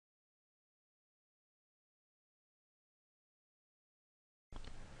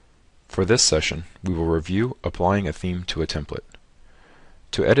For this session, we will review applying a theme to a template.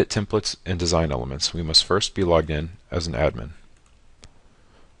 To edit templates and design elements, we must first be logged in as an admin.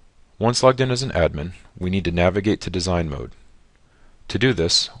 Once logged in as an admin, we need to navigate to Design mode. To do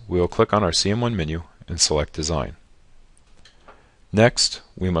this, we will click on our CM1 menu and select Design. Next,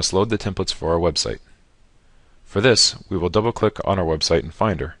 we must load the templates for our website. For this, we will double-click on our website in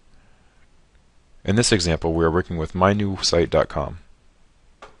Finder. In this example, we are working with mynewsite.com.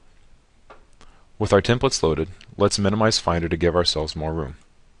 With our templates loaded, let's minimize Finder to give ourselves more room.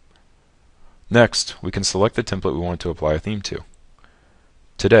 Next, we can select the template we want to apply a theme to.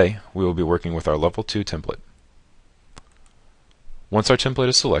 Today, we will be working with our Level 2 template. Once our template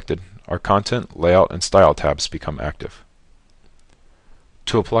is selected, our Content, Layout, and Style tabs become active.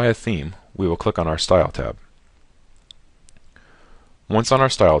 To apply a theme, we will click on our Style tab. Once on our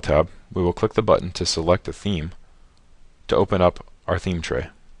Style tab, we will click the button to select a theme to open up our theme tray.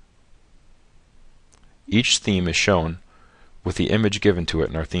 Each theme is shown with the image given to it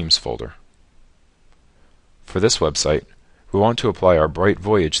in our Themes folder. For this website, we want to apply our Bright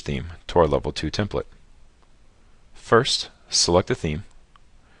Voyage theme to our Level 2 template. First, select the theme.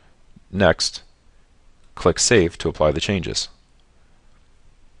 Next, click Save to apply the changes.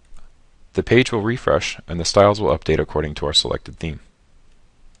 The page will refresh and the styles will update according to our selected theme.